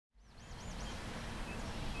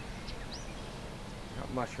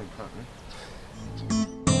out mushroom hunting.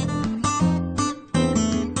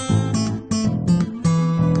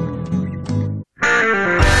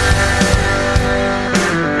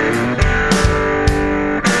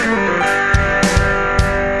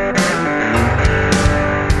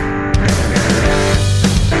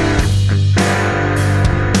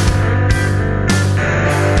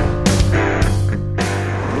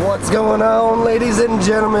 What's going on, ladies and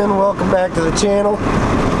gentlemen? Welcome back to the channel.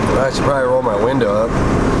 I should probably roll my window up.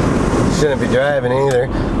 Shouldn't be driving either.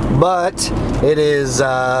 But it is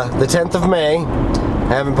the 10th of May.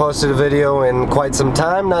 Haven't posted a video in quite some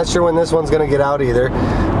time. Not sure when this one's gonna get out either.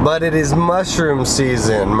 But it is mushroom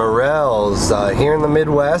season. Morels here in the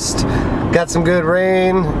Midwest. Got some good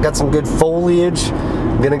rain. Got some good foliage.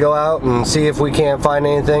 Gonna go out and see if we can't find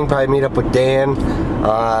anything. Probably meet up with Dan.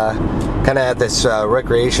 Kind of at this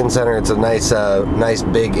recreation center. It's a nice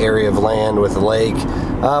big area of land with a lake.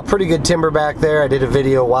 Pretty good timber back there. I did a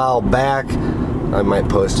video a while back. I might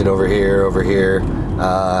post it over here. It's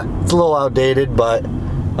a little outdated, but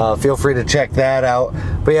feel free to check that out.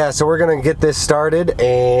 But yeah, so we're gonna get this started,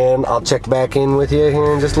 and I'll check back in with you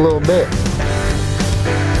here in just a little bit.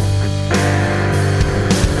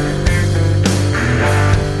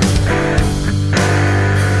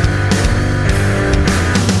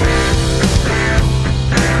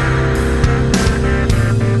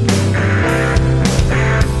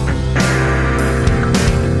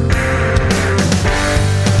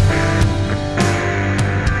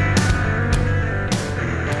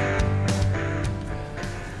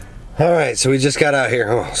 Alright, so we just got out here.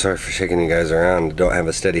 Oh, sorry for shaking you guys around. Don't have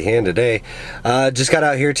a steady hand today. Just got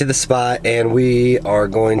out here to the spot, and we are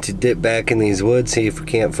going to dip back in these woods, see if we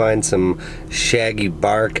can't find some shaggy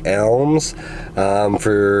bark elms.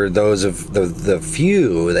 For those of the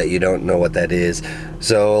few that you don't know what that is.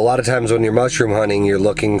 So a lot of times when you're mushroom hunting, you're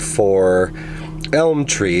looking for elm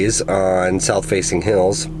trees on south-facing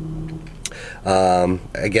hills.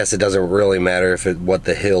 I guess it doesn't really matter what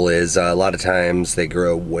the hill is. A lot of times they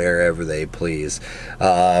grow wherever they please.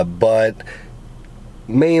 But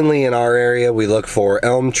mainly in our area we look for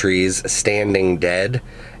elm trees standing dead,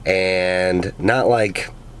 and not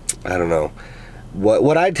like, I don't know.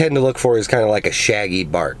 What I tend to look for is kind of like a shaggy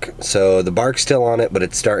bark. So the bark's still on it, but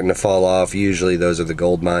it's starting to fall off. Usually those are the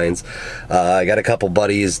gold mines. I got a couple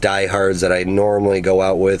buddies, diehards, that I normally go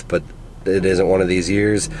out with, but it isn't one of these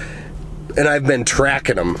years. And I've been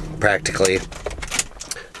tracking them practically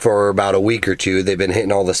for about a week or two. They've been hitting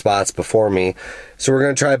all the spots before me. So we're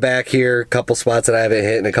going to try back here, a couple spots that I haven't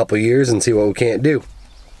hit in a couple years, and see what we can't do.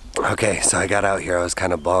 Okay, so I got out here. I was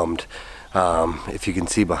kind of bummed. If you can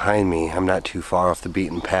see behind me, I'm not too far off the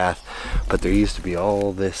beaten path, but there used to be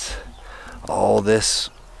all this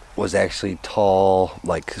was actually tall,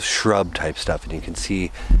 like shrub type stuff, and you can see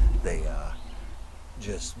they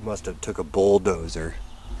just must have took a bulldozer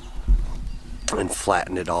and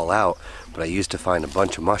flattened it all out. But I used to find a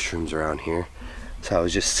bunch of mushrooms around here, so I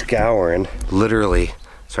was just scouring. Literally,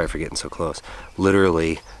 sorry for getting so close,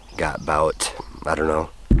 literally got about, I don't know,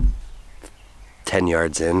 10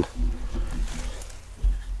 yards in.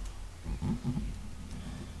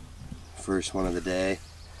 First one of the day.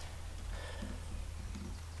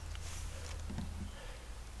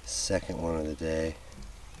 Second one of the day.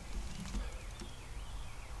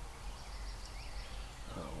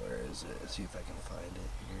 See if I can find it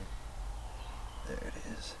here. There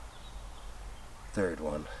it is. Third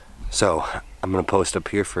one. So I'm gonna post up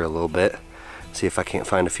here for a little bit, see if I can't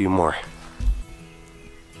find a few more.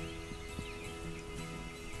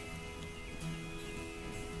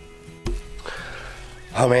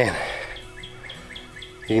 Oh man,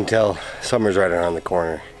 you can tell summer's right around the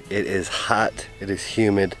corner. It is hot, it is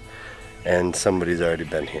humid, and somebody's already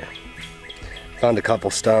been here. Found a couple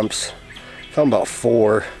stumps, found about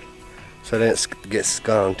 4. So I didn't get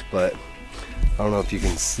skunked, but I don't know if you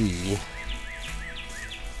can see,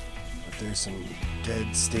 but there's some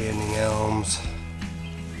dead standing elms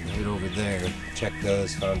right over there. Checked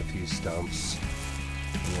those, found a few stumps,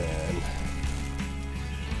 and then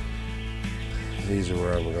these are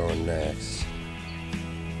where I'm going next.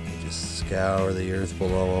 Just scour the earth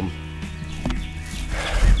below them.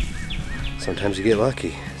 Sometimes you get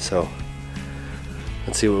lucky, so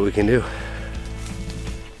let's see what we can do.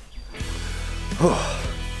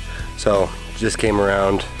 So just came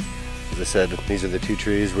around, as I said, these are the 2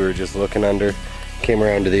 trees we were just looking under. Came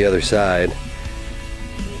around to the other side.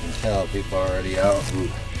 You can tell people are already out in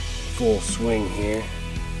full swing here.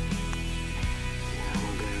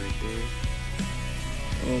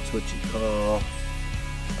 That's what you call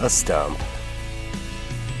a stump.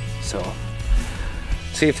 So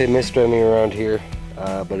see if they missed any around here.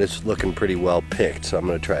 but it's looking pretty well picked, so I'm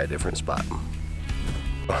gonna try a different spot.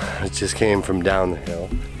 It just came from down the hill.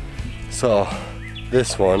 So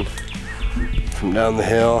this one from down the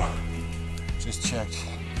hill, just checked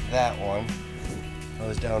that one. I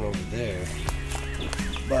was down over there,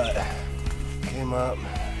 but came up,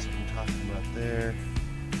 as I'm talking about there.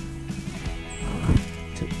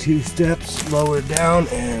 Took 2 steps, lower down,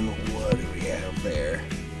 and what do we have there?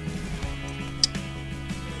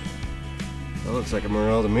 That looks like a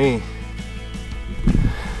morel to me.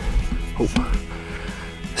 Oh.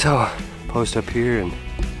 So, post up here and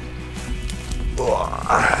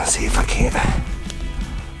see if I can't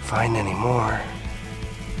find any more.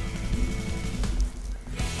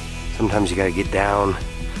 Sometimes you gotta get down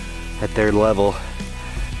at their level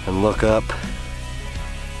and look up.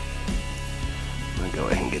 I'm gonna go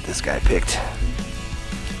ahead and get this guy picked.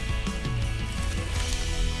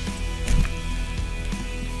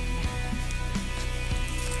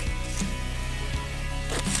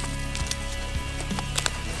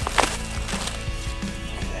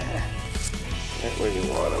 Right where you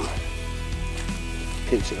want them.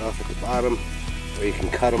 Pinch it off at the bottom, or you can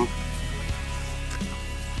cut them.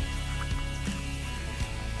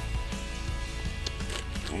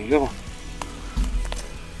 There you go.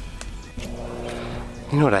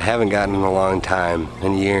 You know what I haven't gotten in a long time,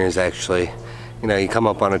 in years actually? You know, you come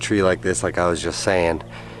up on a tree like this, like I was just saying,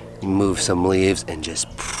 you move some leaves and just,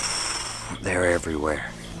 they're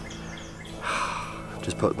everywhere.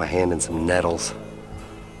 Just put my hand in some nettles.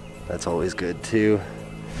 That's always good too.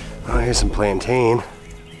 Oh, here's some plantain.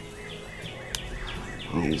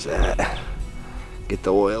 Use that. Get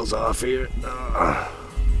the oils off here.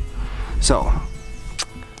 So,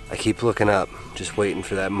 I keep looking up, just waiting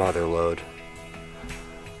for that mother load.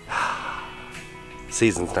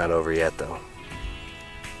 Season's not over yet though.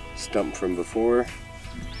 Stump from before.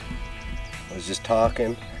 I was just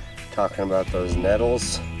talking about those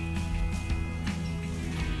nettles.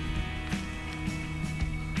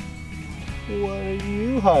 What are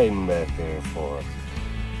you hiding back there for?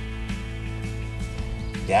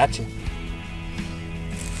 Gotcha.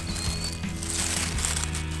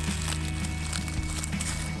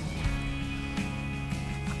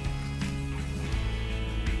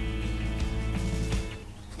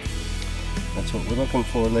 That's what we're looking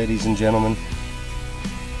for, ladies and gentlemen.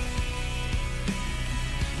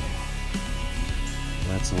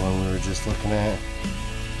 That's the one we were just looking at.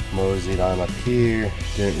 Moseyed on up here,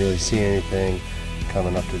 didn't really see anything.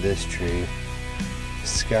 Coming up to this tree,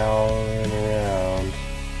 scouring around,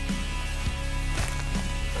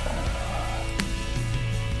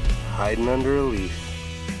 hiding under a leaf.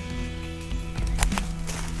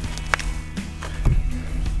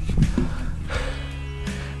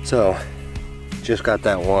 So, just got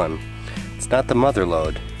that one. It's not the mother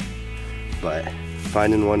load, but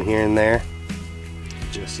finding one here and there,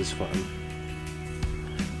 just as fun.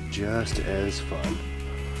 Just as fun.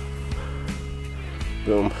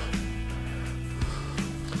 Boom.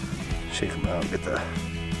 Shake them out, get the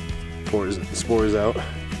spores out.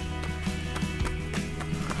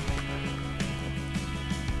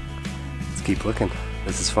 Let's keep looking.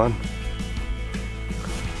 This is fun.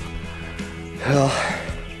 Well,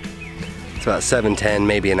 it's about 7:10,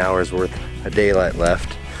 maybe an hour's worth of daylight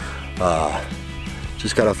left.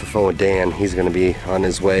 Just got off the phone with Dan. He's gonna be on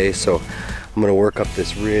his way, so I'm gonna work up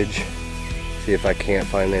this ridge, see if I can't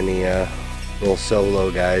find any little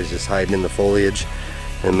solo guys just hiding in the foliage,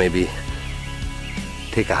 and maybe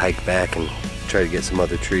take a hike back and try to get some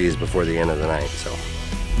other trees before the end of the night. So,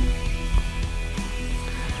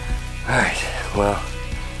 all right, well,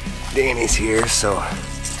 Danny's here, so I'm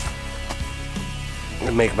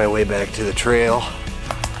gonna make my way back to the trail,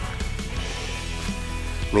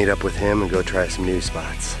 meet up with him, and go try some new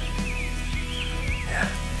spots. Yeah.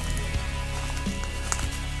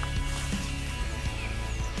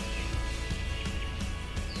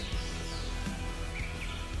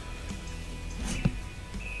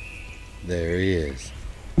 There he is,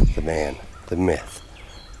 the man, the myth,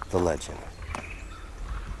 the legend.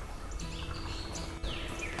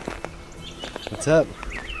 What's up?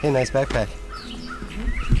 Hey, nice backpack.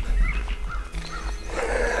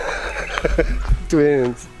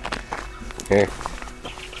 Twins. Here.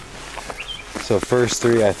 So first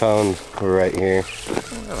 3 I found were right here.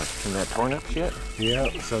 Isn't that torn up shit? Yeah,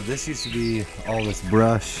 so this used to be all this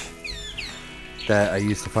brush that I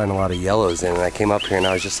used to find a lot of yellows in, and I came up here and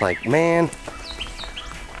I was just like, man.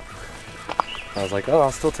 I was like, oh,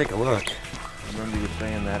 I'll still take a look. I remember you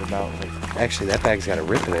saying that about like... Actually, that bag's got a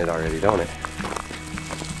rip in it already, don't it?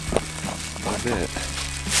 A bit.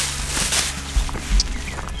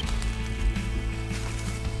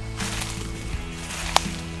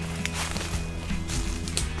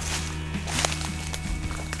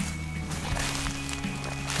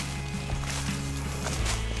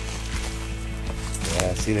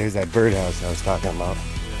 See, there's that birdhouse I was talking about.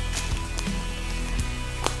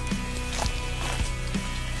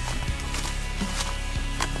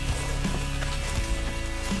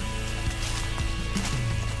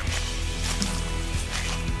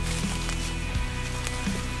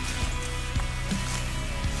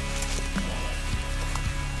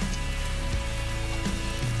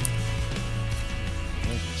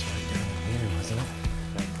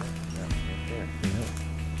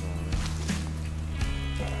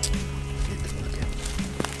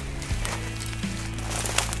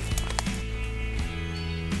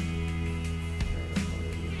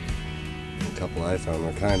 Couple I found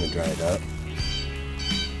were kind of dried up.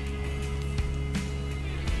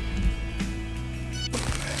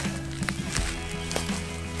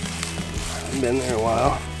 I've been there a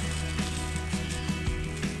while.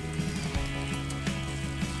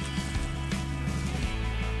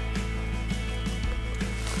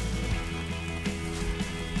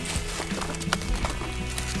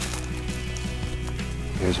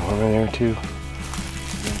 There's one in there too.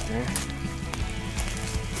 Right there.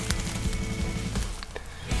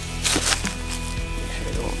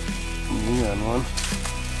 On one.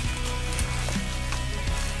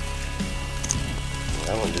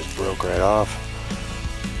 That one just broke right off.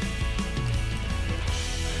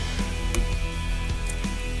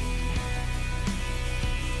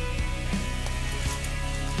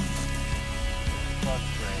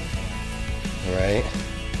 Right?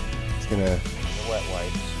 It's gonna. The wet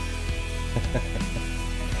wipes.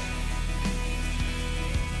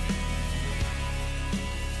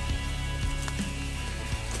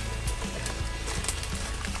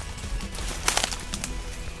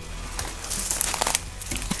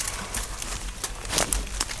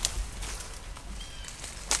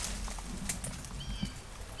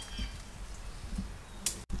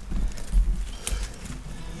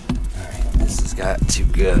 Got to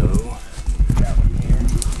go. Got one here.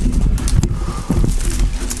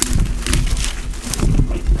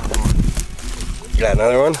 Got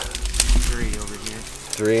another one? 3 over here.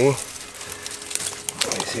 3.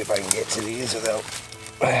 Let me see if I can get to these without.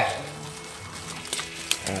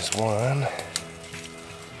 There's one.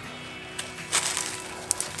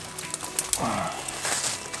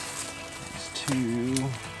 There's 2.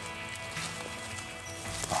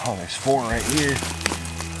 Oh, there's 4 right here.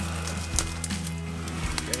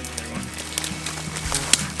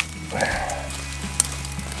 Oh,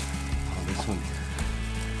 this one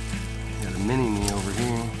got a mini me over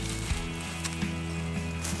here.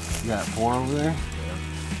 You got 4 over there? Yeah.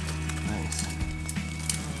 Nice.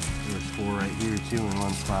 There's 4 right here too in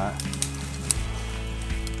one spot.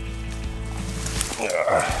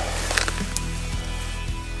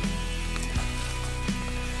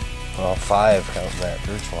 Well, 5 counting that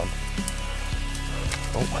first one.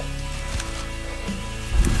 Oh.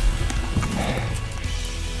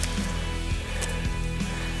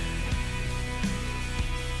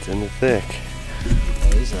 It's in the thick. Oh,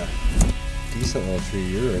 there's a decent little tree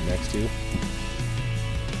you're right next to.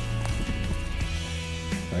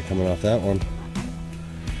 Right coming off that one.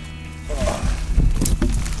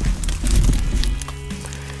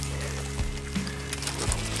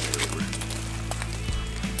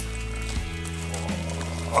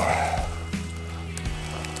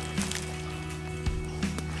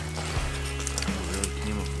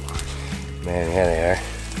 Man, yeah, they are.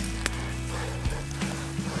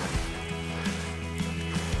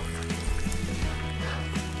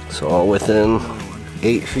 So all within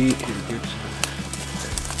 8 feet.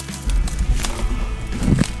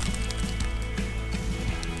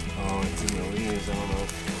 Oh, it's in the leaves. I don't know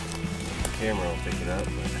if the camera will pick it up,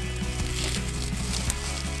 but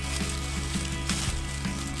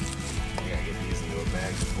I gotta get these into a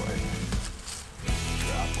bag before I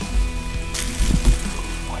drop them.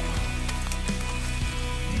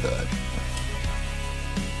 Good.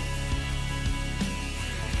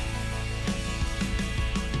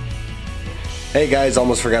 Hey guys,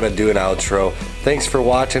 almost forgot to do an outro. Thanks for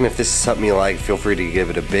watching. If this is something you like, feel free to give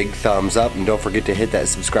it a big thumbs up, and don't forget to hit that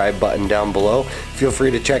subscribe button down below. Feel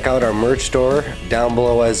free to check out our merch store down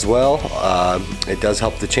below as well. It does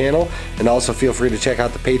help the channel. And also feel free to check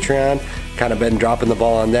out the Patreon. Kind of been dropping the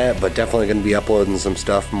ball on that, but definitely going to be uploading some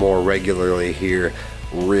stuff more regularly here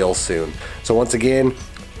real soon. So once again,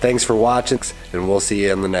 thanks for watching, and we'll see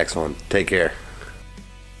you in the next one. Take care.